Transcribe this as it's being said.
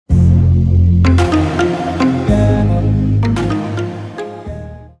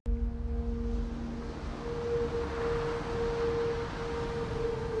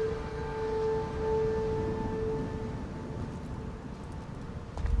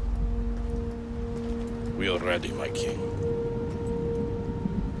We are ready, my king.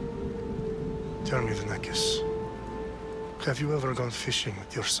 Tell me, Venekis, have you ever gone fishing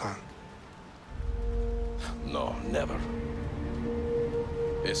with your son? No, never.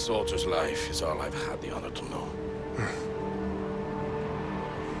 A soldier's life is all I've had the honor to know.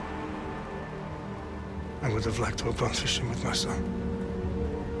 I would have liked to have gone fishing with my son.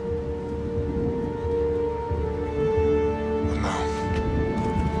 But now...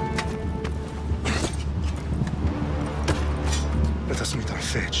 let us meet our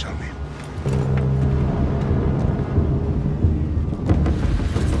fate, shall we?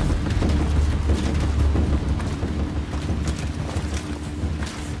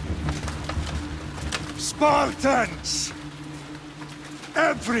 Spartans!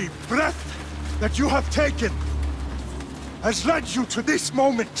 Every breath that you have taken has led you to this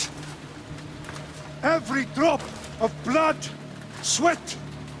moment. Every drop of blood, sweat,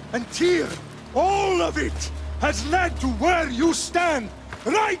 and tear, all of it has led to where you stand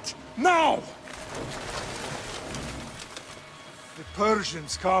right now. The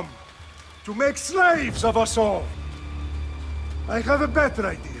Persians come to make slaves of us all. I have a better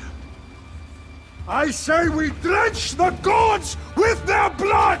idea. I say we drench the gods with their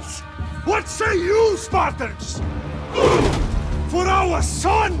bloods! What say you, Spartans? For our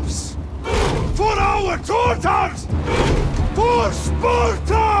sons! For our daughters! For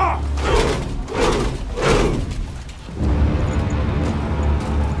Sparta!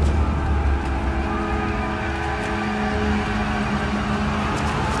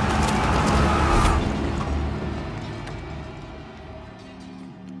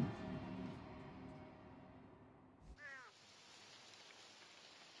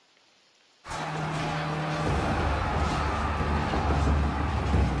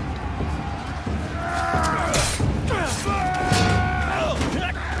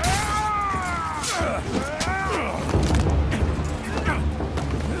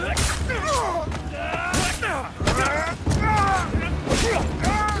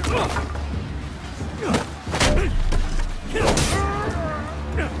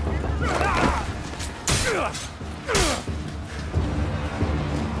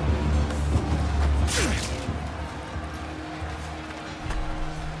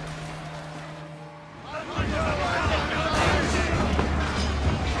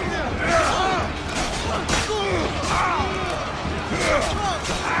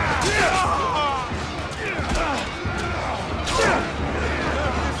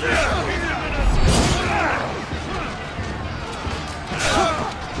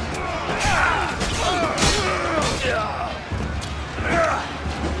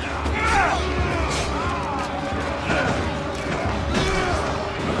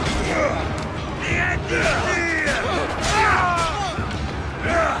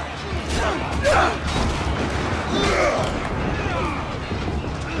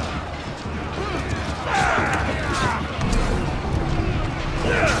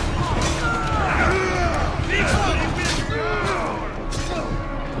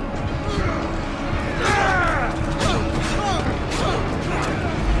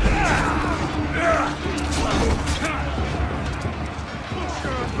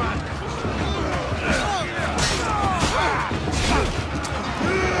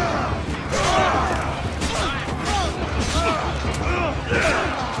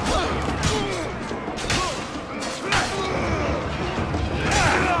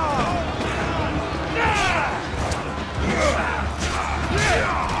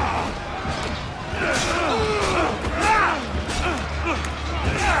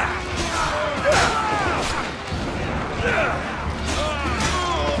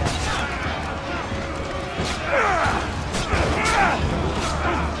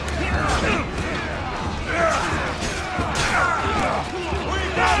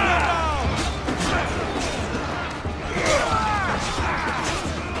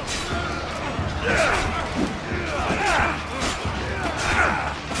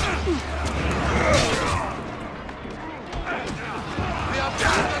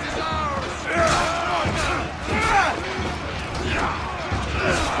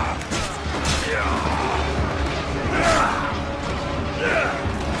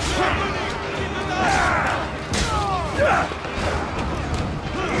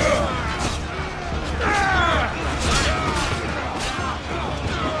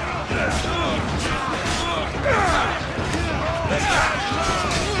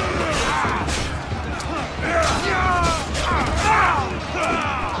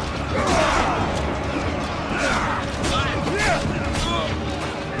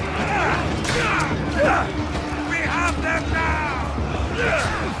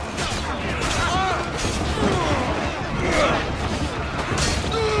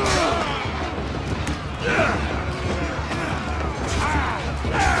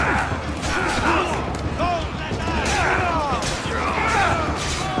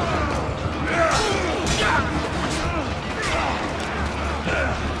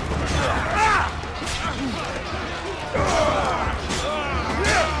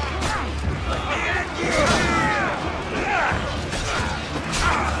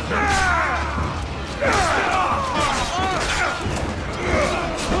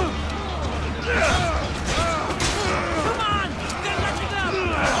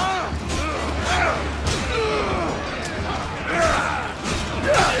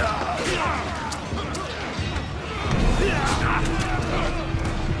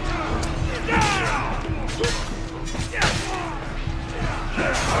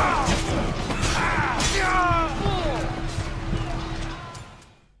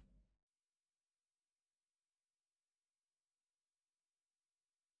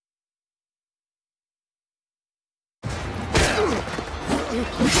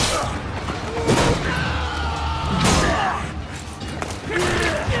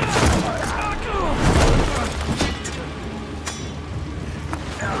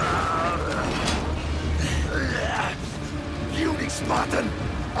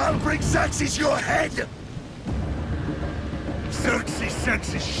 Xerxes your head! Xerxes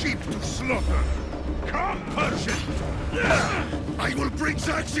sends his sheep to slaughter. Come, Persian! I will bring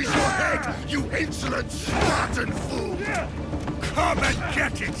Xerxes your head, you insolent Spartan fool! Come and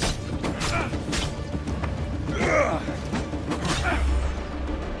get it!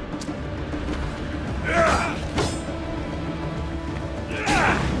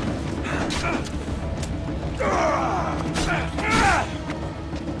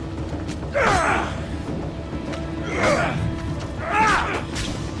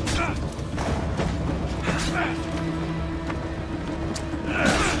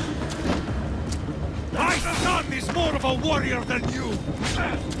 My son is more of a warrior than you!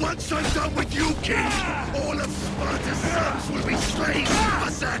 Once I'm done with you, King, all of Sparta's sons will be slaves for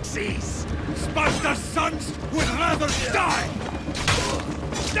Xerxes! Sparta's sons would rather die!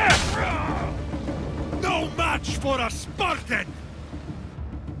 No match for a Spartan!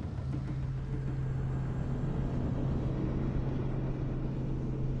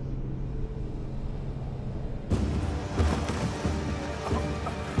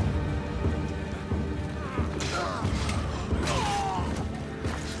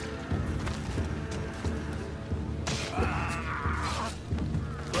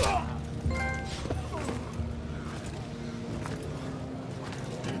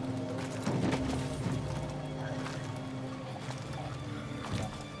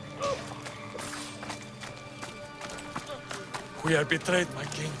 We are betrayed, my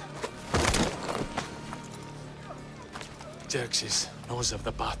king. Xerxes knows of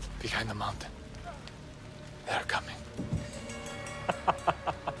the path behind the mountain. They are coming.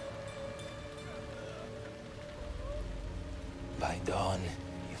 By dawn,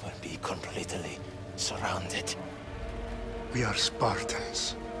 you will be completely surrounded. We are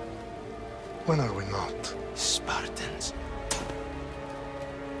Spartans. When are we not? Spartans.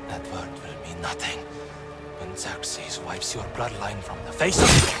 That word will mean nothing when Xerxes wipes your bloodline from the face of...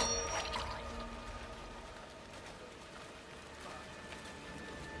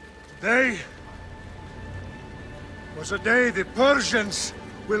 Today was a day the Persians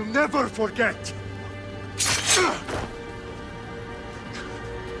will never forget.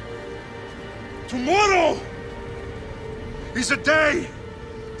 Tomorrow is a day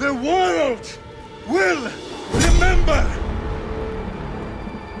the world will remember.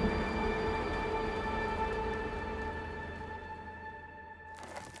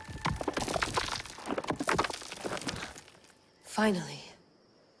 Finally.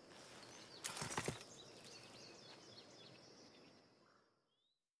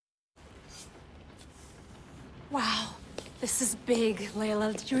 Wow, this is big,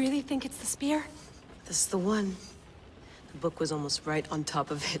 Layla. Did you really think it's the spear? This is the one. The book was almost right on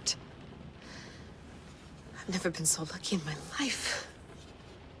top of it. I've never been so lucky in my life.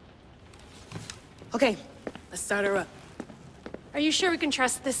 Okay, let's start her up. Are you sure we can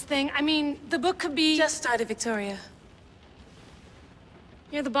trust this thing? I mean, the book could be... Just started, Victoria.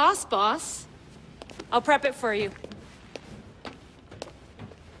 You're the boss. I'll prep it for you.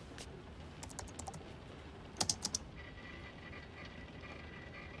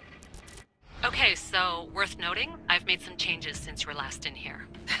 Okay, so worth noting, I've made some changes since you were last in here.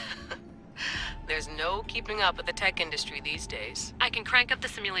 There's no keeping up with the tech industry these days. I can crank up the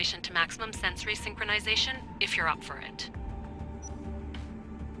simulation to maximum sensory synchronization if you're up for it.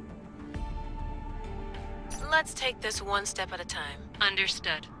 Let's take this one step at a time.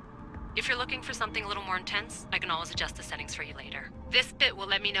 Understood. If you're looking for something a little more intense, I can always adjust the settings for you later. This bit will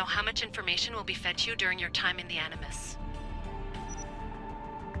let me know how much information will be fed to you during your time in the Animus.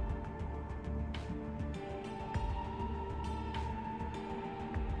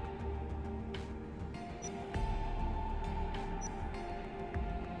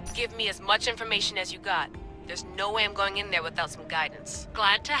 Give me as much information as you got. There's no way I'm going in there without some guidance.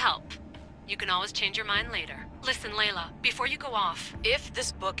 Glad to help. You can always change your mind later. Listen, Layla, before you go off... If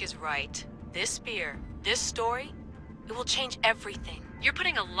this book is right, this spear, this story, it will change everything. You're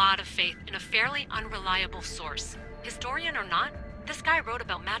putting a lot of faith in a fairly unreliable source. Historian or not, this guy wrote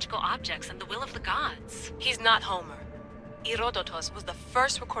about magical objects and the will of the gods. He's not Homer. Herodotus was the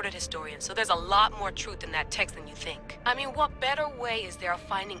first recorded historian, so there's a lot more truth in that text than you think. I mean, what better way is there of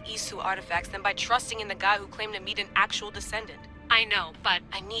finding Isu artifacts than by trusting in the guy who claimed to meet an actual descendant? I know, but...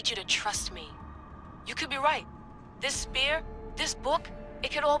 I need you to trust me. You could be right. This spear, this book,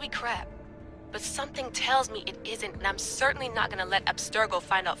 it could all be crap. But something tells me it isn't, and I'm certainly not gonna let Abstergo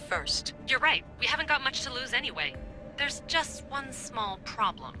find out first. You're right. We haven't got much to lose anyway. There's just one small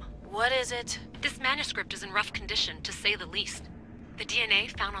problem. What is it? This manuscript is in rough condition, to say the least. The DNA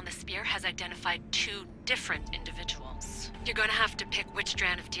found on the spear has identified 2 different individuals. You're gonna have to pick which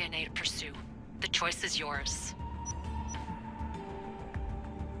strand of DNA to pursue. The choice is yours.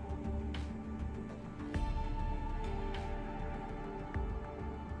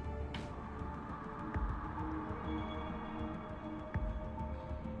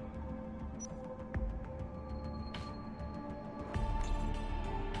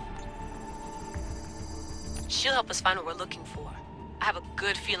 She'll help us find what we're looking for. I have a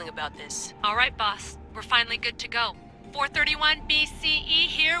good feeling about this. All right, boss. We're finally good to go. 431 BCE,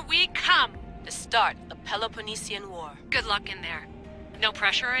 here we come! The start of the Peloponnesian War. Good luck in there. No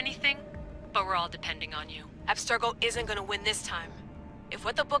pressure or anything, but we're all depending on you. Abstergo isn't gonna win this time. If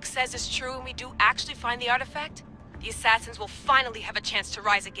what the book says is true and we do actually find the artifact, the assassins will finally have a chance to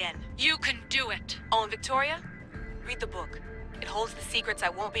rise again. You can do it! Oh, and Victoria? Read the book. It holds the secrets I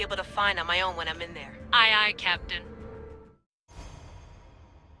won't be able to find on my own when I'm in there. Aye, aye, Captain.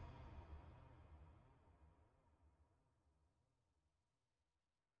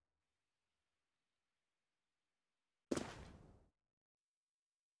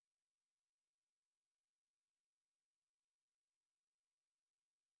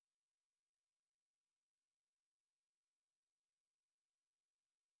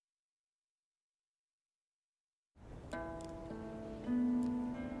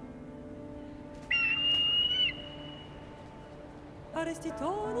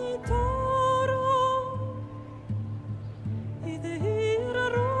 Arrestitoni toro, idehira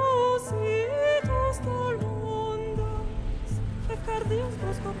rositos talmondas, efcardios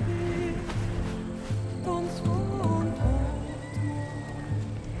proscopir, ton swan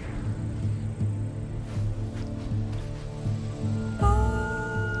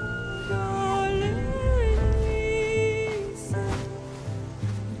Pagalenice,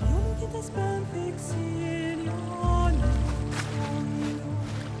 non che te spam fixilione.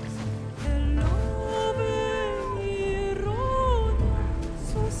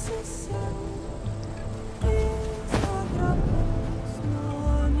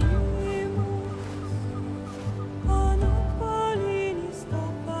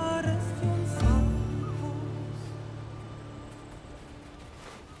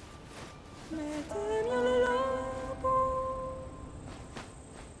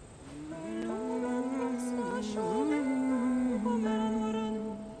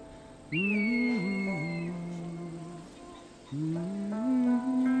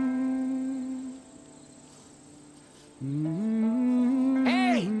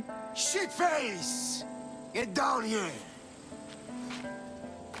 Hey! Shitface! Get down here!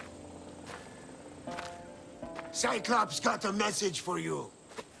 Cyclops got a message for you.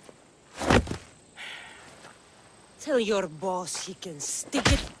 Tell your boss he can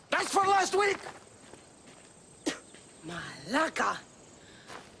stick it. That's for last week! Malaka!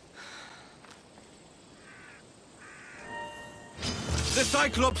 The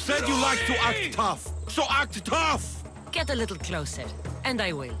Cyclops said you like to act tough, so act tough! Get a little closer, and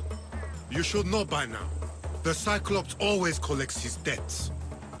I will. You should know by now. The Cyclops always collects his debts.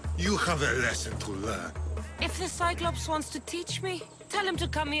 You have a lesson to learn. If the Cyclops wants to teach me, tell him to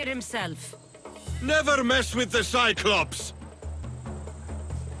come here himself. Never mess with the Cyclops!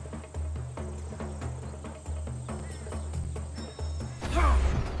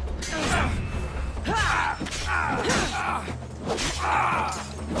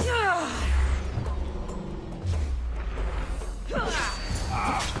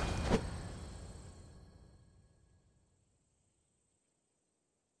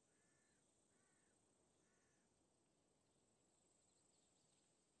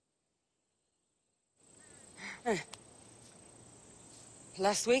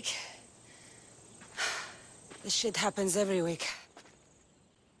 Last week? This shit happens every week.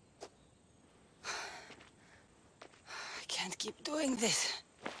 I can't keep doing this.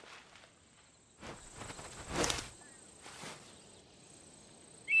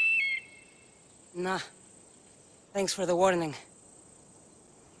 Nah. Thanks for the warning.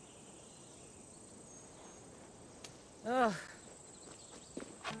 Oh.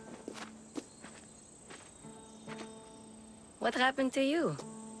 What happened to you?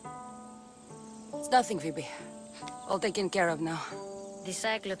 It's nothing, Phoebe. All taken care of now. The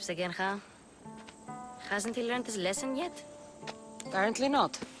Cyclops again, huh? Hasn't he learned his lesson yet? Apparently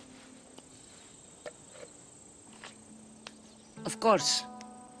not. Of course.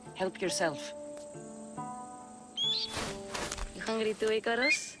 Help yourself. You hungry too,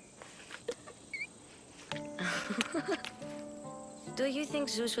 Icarus? Do you think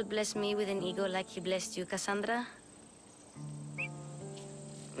Zeus would bless me with an ego like he blessed you, Kassandra?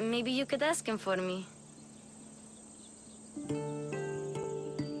 Maybe you could ask him for me.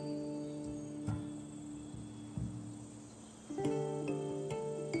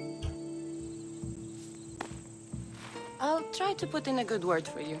 to put in a good word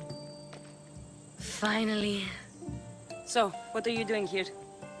for you. Finally. So, what are you doing here?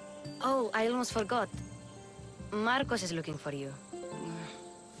 Oh, I almost forgot. Marcos is looking for you.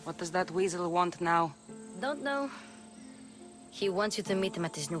 What does that weasel want now? Don't know. He wants you to meet him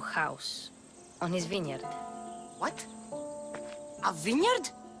at his new house. On his vineyard. What? A vineyard?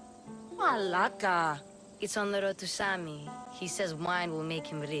 Malaka. It's on the road to Sami. He says wine will make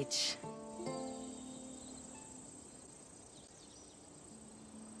him rich.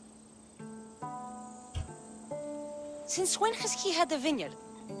 Since when has he had a vineyard?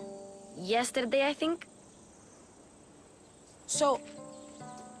 Yesterday, I think? So,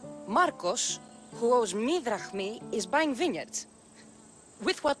 Marcos, who owes me drachmi, is buying vineyards.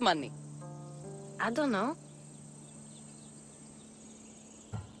 With what money? I don't know.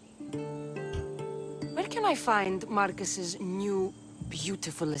 Where can I find Marcus's new,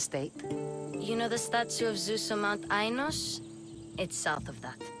 beautiful estate? You know the statue of Zeus on Mount Ainos? It's south of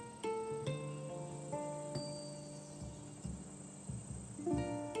that.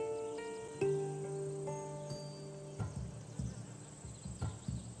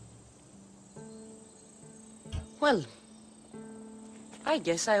 Well, I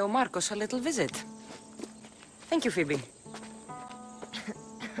guess I owe Marcos a little visit. Thank you, Phoebe.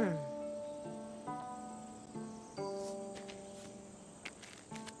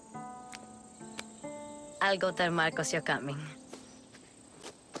 I'll go tell Marcos you're coming.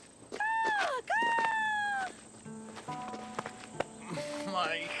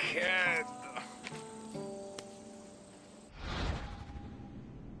 My head.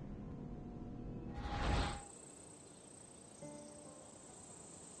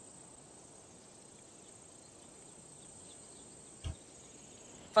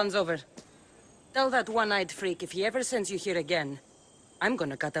 Fun's over. Tell that one-eyed freak if he ever sends you here again, I'm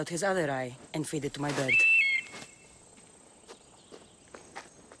gonna cut out his other eye and feed it to my bird.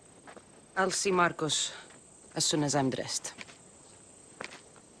 I'll see Marcos as soon as I'm dressed.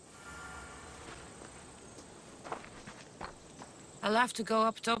 I'll have to go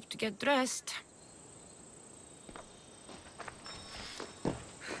up top to get dressed.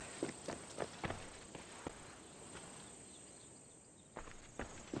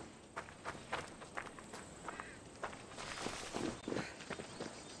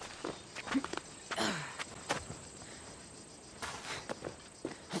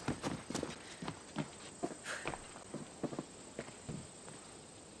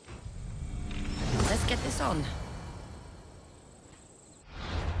 Let's get this on.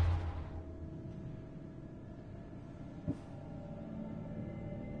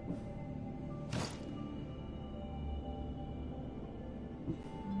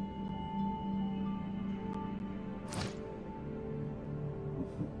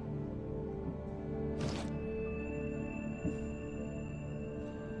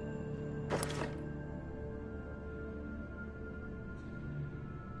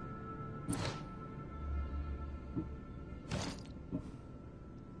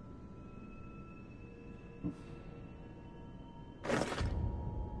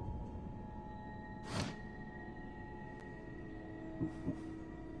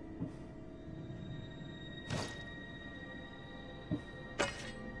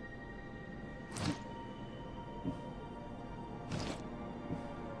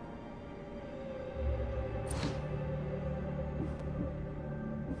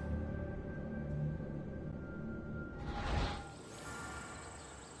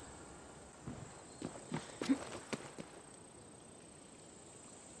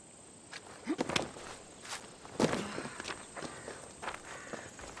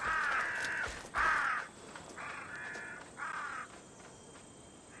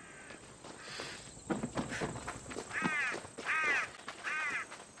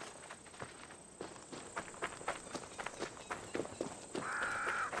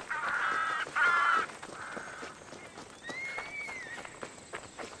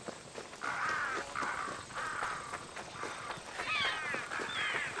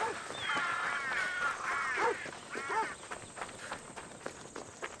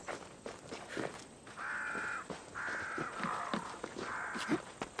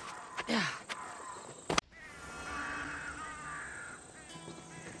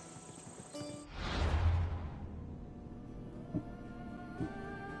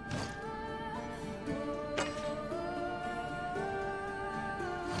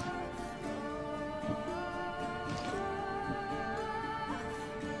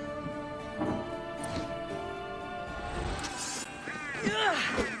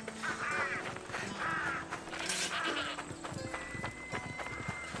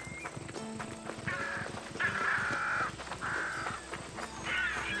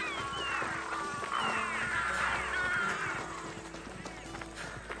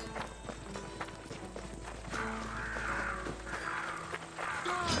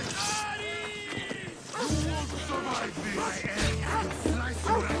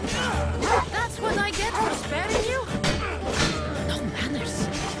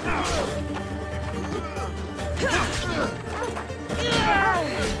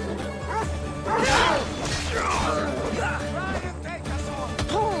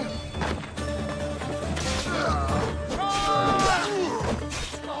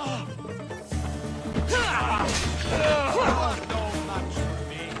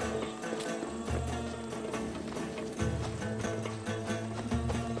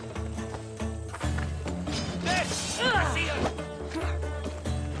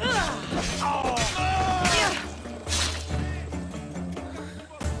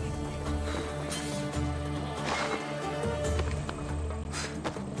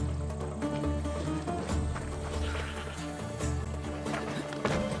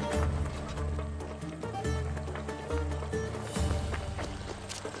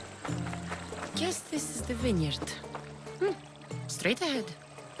 vineyard. Straight ahead.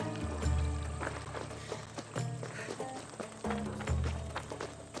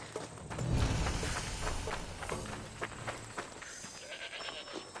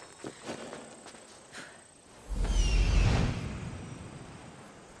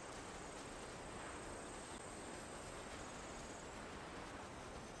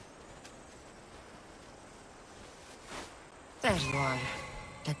 There you are.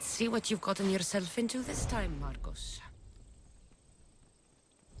 Let's see what you've gotten yourself into this time, Marcos.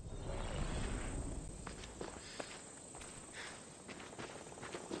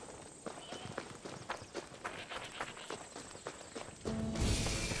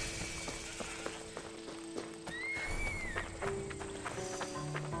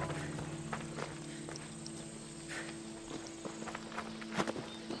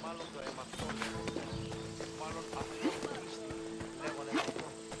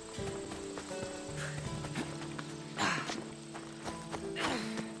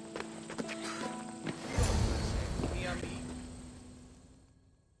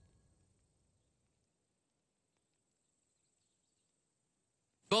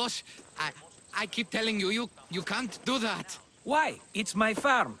 Boss, I keep telling you, you can't do that. Why? It's my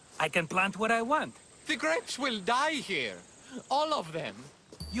farm. I can plant what I want. The grapes will die here. All of them.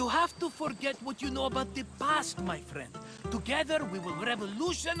 You have to forget what you know about the past, my friend. Together, we will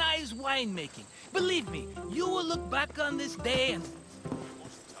revolutionize winemaking. Believe me, you will look back on this day and...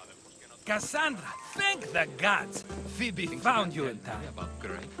 Kassandra, thank the gods! Phoebe found you in time. About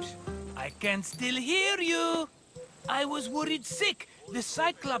grapes. I can still hear you! I was worried sick. The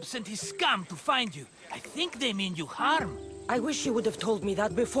Cyclops sent his scum to find you. I think they mean you harm. I wish you would have told me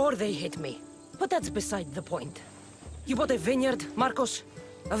that before they hit me. But that's beside the point. You bought a vineyard, Marcos?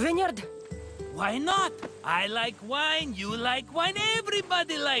 A vineyard? Why not? I like wine, you like wine,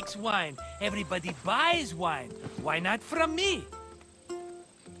 everybody likes wine. Everybody buys wine. Why not from me?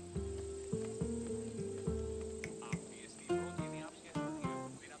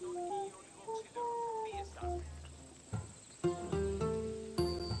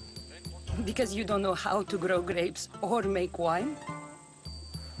 Because you don't know how to grow grapes or make wine?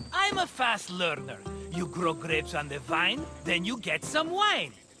 I'm a fast learner. You grow grapes on the vine, then you get some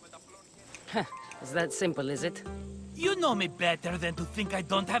wine. Is that simple, is it? You know me better than to think I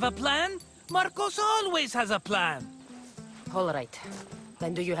don't have a plan. Marcos always has a plan. All right.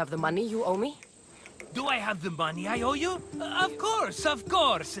 Then do you have the money you owe me? Do I have the money I owe you? Of course, of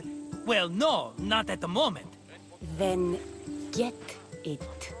course. Well, no, not at the moment. Then get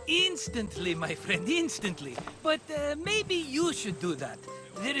it. Instantly, my friend, instantly. But maybe you should do that.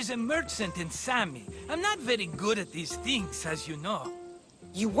 There is a merchant in Sami. I'm not very good at these things, as you know.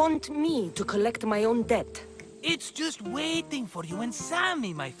 You want me to collect my own debt? It's just waiting for you in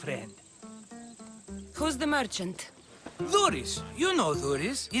Sami, my friend. Who's the merchant? Duris. You know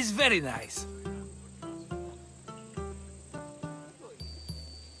Duris. He's very nice.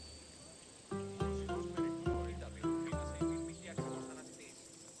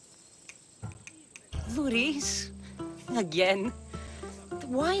 Duris? Again?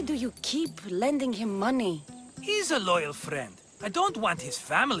 Why do you keep lending him money? He's a loyal friend. I don't want his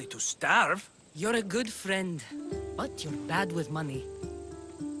family to starve. You're a good friend, but you're bad with money.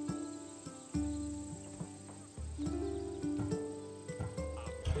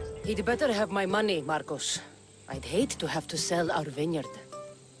 He'd better have my money, Marcos. I'd hate to have to sell our vineyard.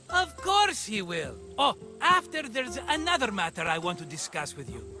 Of course he will. Oh, after there's another matter I want to discuss with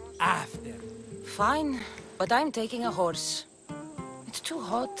you. After. Fine, but I'm taking a horse. It's too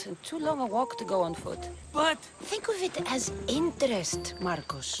hot and too long a walk to go on foot. But... think of it as interest,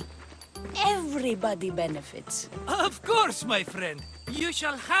 Marcos. Everybody benefits. Of course, my friend. You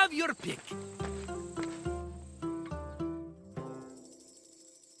shall have your pick.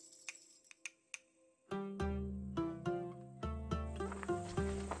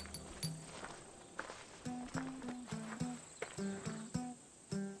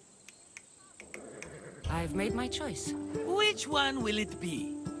 I've made my choice. Which one will it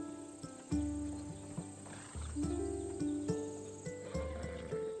be?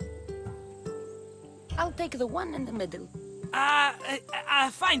 I'll take the one in the middle.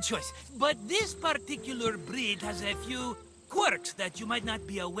 Fine choice. But this particular breed has a few quirks that you might not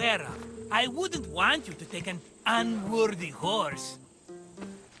be aware of. I wouldn't want you to take an unworthy horse.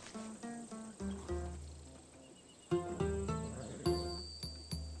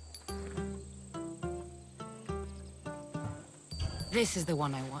 This is the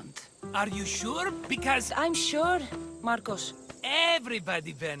one I want. Are you sure? Because... I'm sure, Marcos.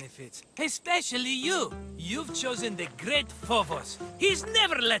 Everybody benefits, especially you. You've chosen the great Phobos. He's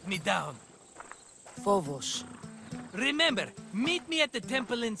never let me down. Phobos. Remember, meet me at the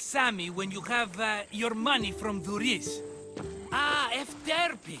temple in Sami when you have your money from Duris. Ah,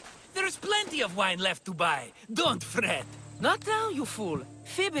 Efterpi. There's plenty of wine left to buy. Don't fret. Not now, you fool.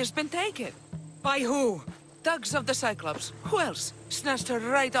 Phoebe's been taken. By who? Thugs of the Cyclops. Who else? Snatched her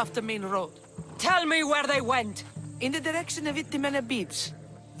right off the main road. Tell me where they went! In the direction of Itimena Beach.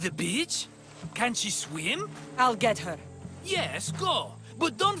 The beach? Can she swim? I'll get her. Yes, go.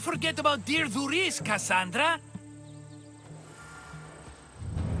 But don't forget about dear Duris, Kassandra.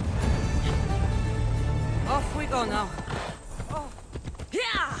 Off we go now. Oh.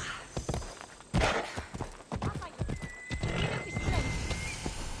 Yeah!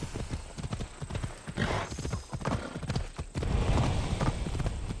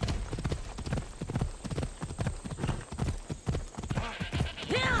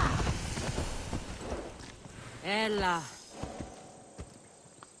 Ella.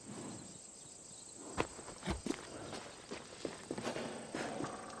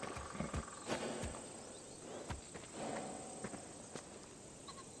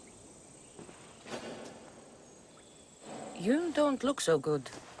 You don't look so good.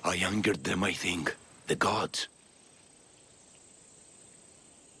 I angered them, I think. The gods.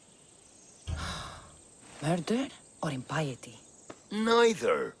 Murder or impiety?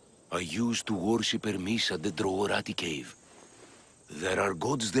 Neither. I used to worship Hermes at the Droorati cave. There are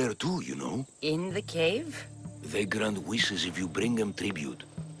gods there too, you know. In the cave? They grant wishes if you bring them tribute.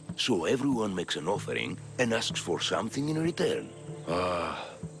 So everyone makes an offering and asks for something in return. Ah,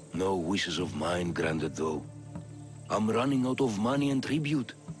 no wishes of mine granted though. I'm running out of money and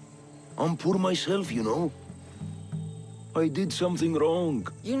tribute. I'm poor myself, you know. I did something wrong.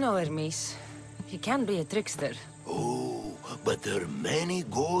 You know Hermes. He can be a trickster. Oh, but there are many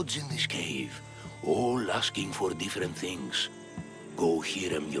gods in this cave, all asking for different things. Go hear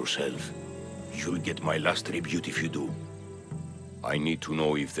them yourself. You'll get my last tribute if you do. I need to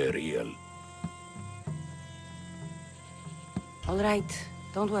know if they're real. All right,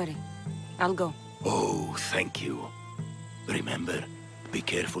 don't worry. I'll go. Oh, thank you. Remember, be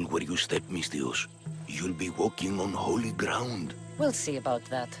careful where you step, Mistios. You'll be walking on holy ground. We'll see about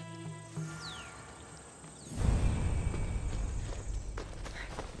that.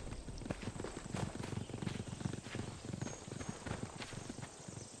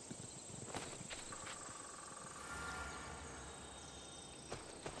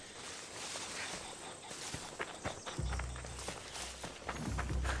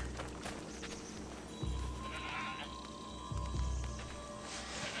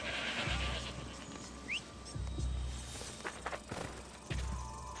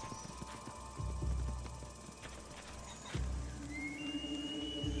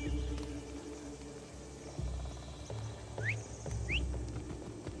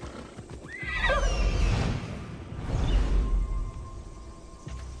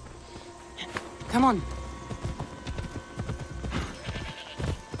 Come on.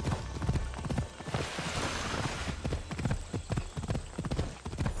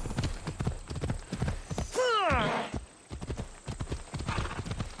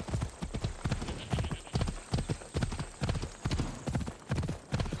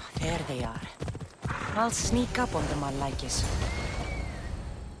 There they are. I'll sneak up on them, Malaikis.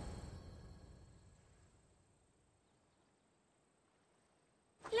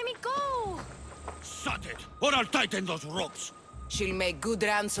 Let me go! Shut it, or I'll tighten those ropes. She'll make good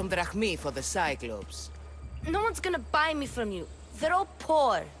ransom drachmi for the Cyclops. No one's gonna buy me from you. They're all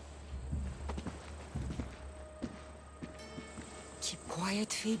poor. Keep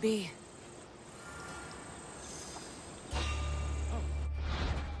quiet, Phoebe.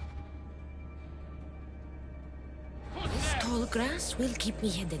 This tall grass will keep me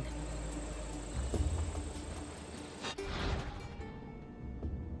hidden.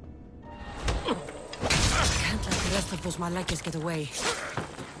 Can't let the rest of those Malaikis get away.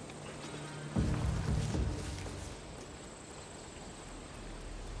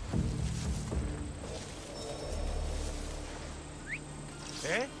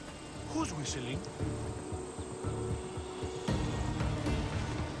 Eh? Who's whistling?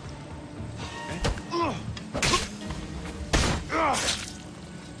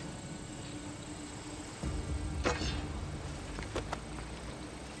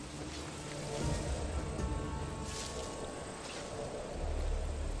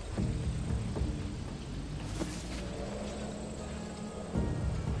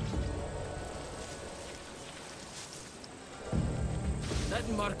 That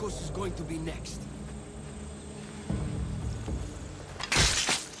Marcos is going to be next.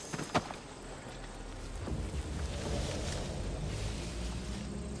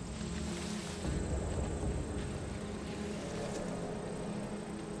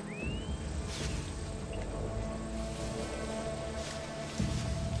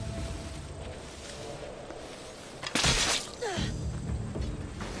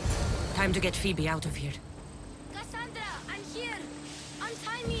 Time to get Phoebe out of here. Kassandra, I'm here!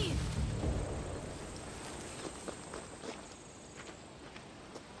 Untie me!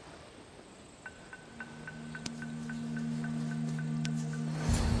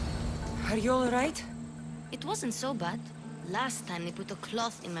 Are you alright? It wasn't so bad. Last time they put a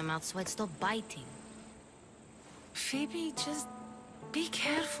cloth in my mouth so I'd stop biting. Phoebe, just be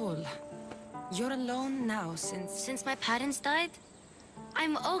careful. You're alone now Since my parents died?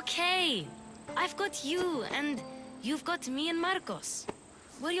 I'm okay. I've got you, and you've got me and Marcos.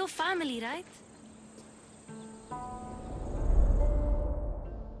 We're your family, right?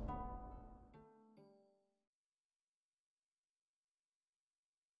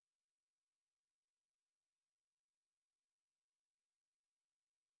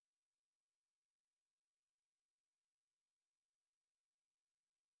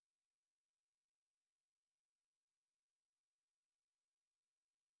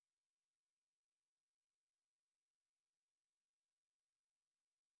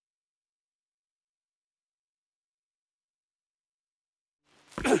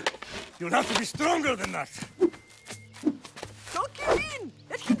 You'll have to be stronger than that. Don't give in!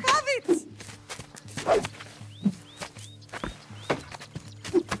 Let him have it!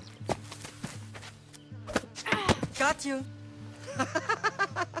 Got you.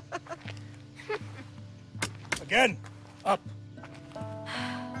 Again, up.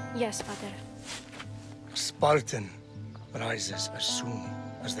 Yes, Father. Spartan rises as soon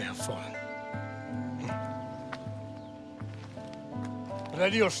as they have fallen.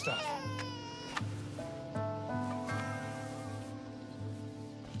 Ready your staff.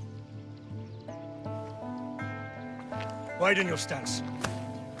 Widen your stance.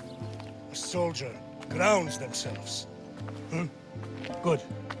 A soldier grounds themselves. Good.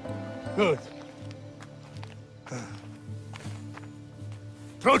 Good.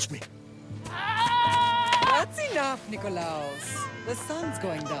 Approach me. That's enough, Nikolaos. The sun's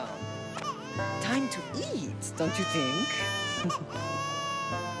going down. Time to eat, don't you think?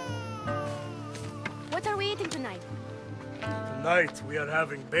 What are we eating tonight? Tonight we are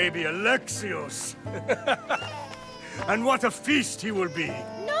having baby Alexios. And what a feast he will be.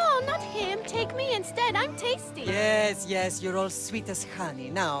 No, not him. Take me instead. I'm tasty. Yes, yes, you're all sweet as honey.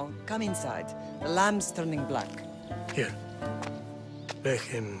 Now, come inside. The lamb's turning black. Here. Lay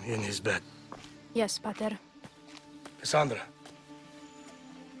him in his bed. Yes, Pater. Kassandra.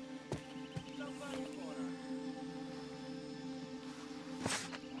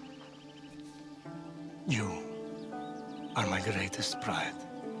 You are my greatest pride.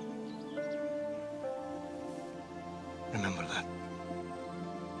 Remember that.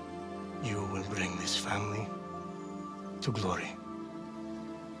 You will bring this family to glory.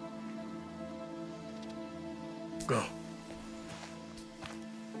 Go.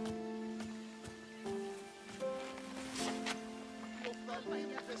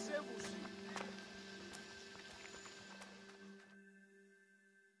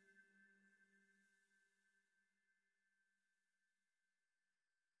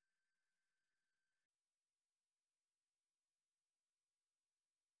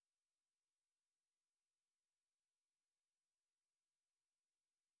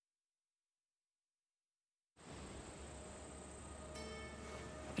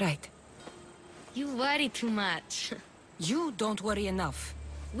 Right. You worry too much. You don't worry enough.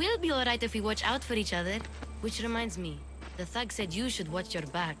 We'll be alright if we watch out for each other. Which reminds me, the thug said you should watch your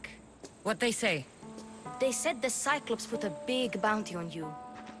back. What they say? They said the Cyclops put a big bounty on you.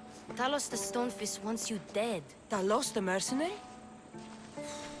 Talos the Stonefist wants you dead. Talos the mercenary?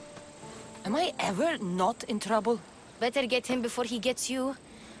 Am I ever not in trouble? Better get him before he gets you.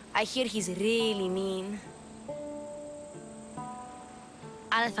 I hear he's really mean.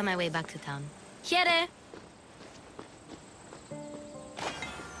 I'll find my way back to town. Here!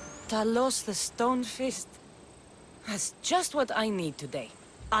 Talos the Stonefist? That's just what I need today.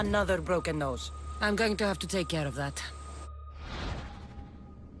 Another broken nose. I'm going to have to take care of that.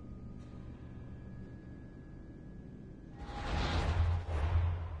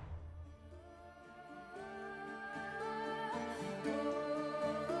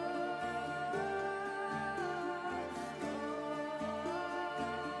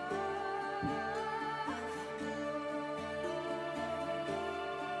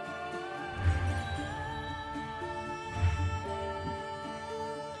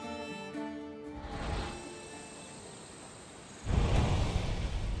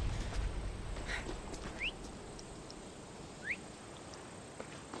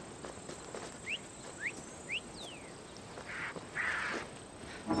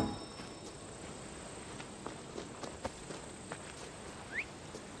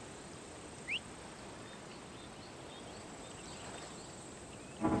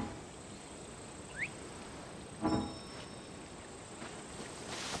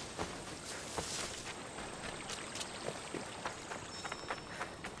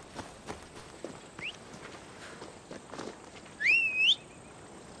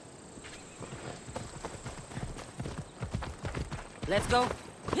 Let's go.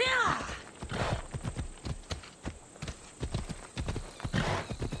 Yeah!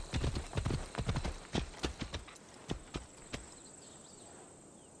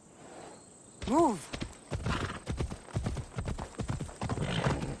 Move.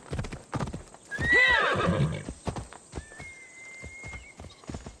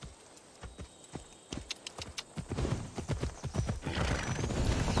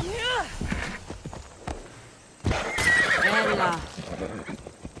 Ella.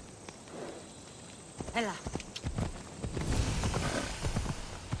 Ella.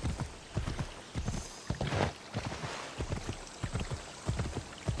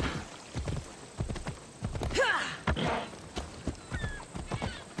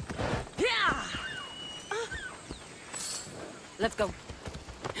 Let's go.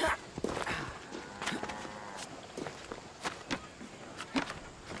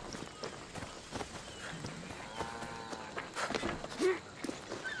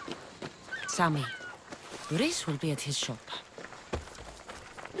 Sammy, Reese will be at his shop.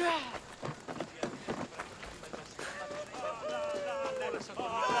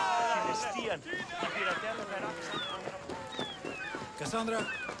 Kassandra,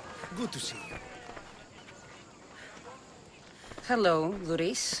 good to see you. Hello,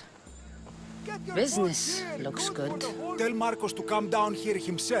 Luis. Business looks good. Tell Marcos to come down here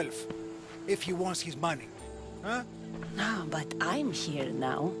himself, if he wants his money. Huh? No, but I'm here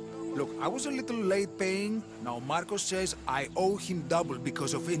now. Look, I was a little late paying. Now Marcos says I owe him double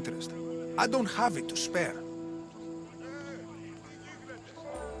because of interest. I don't have it to spare.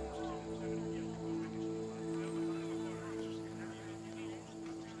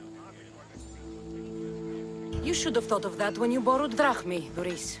 You should have thought of that when you borrowed drachmi,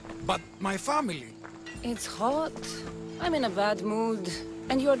 Luis. But my family... It's hot. I'm in a bad mood.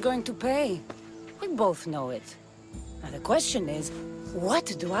 And you're going to pay. We both know it. Now the question is, what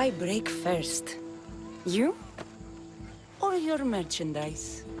do I break first? You? Or your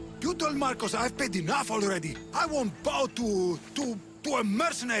merchandise? You told Marcos I've paid enough already. I won't bow to a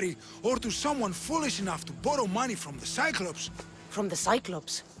mercenary or to someone foolish enough to borrow money from the Cyclops. From the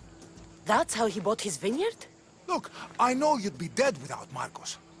Cyclops? That's how he bought his vineyard? Look, I know you'd be dead without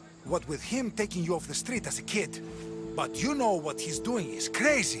Marcos. What with him taking you off the street as a kid. But you know what he's doing is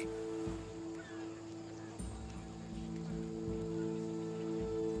crazy.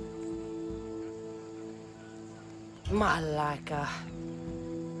 Malaka.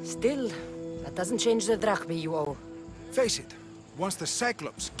 Still, that doesn't change the drachmi you owe. Face it, once the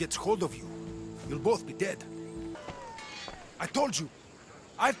Cyclops gets hold of you, you'll both be dead. I told you,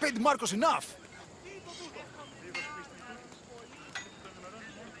 I've paid Marcos enough.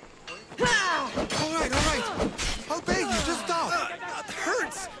 All right. I'll pay you, just stop. That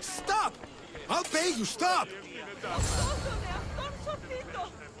hurts. Stop. I'll pay you, stop.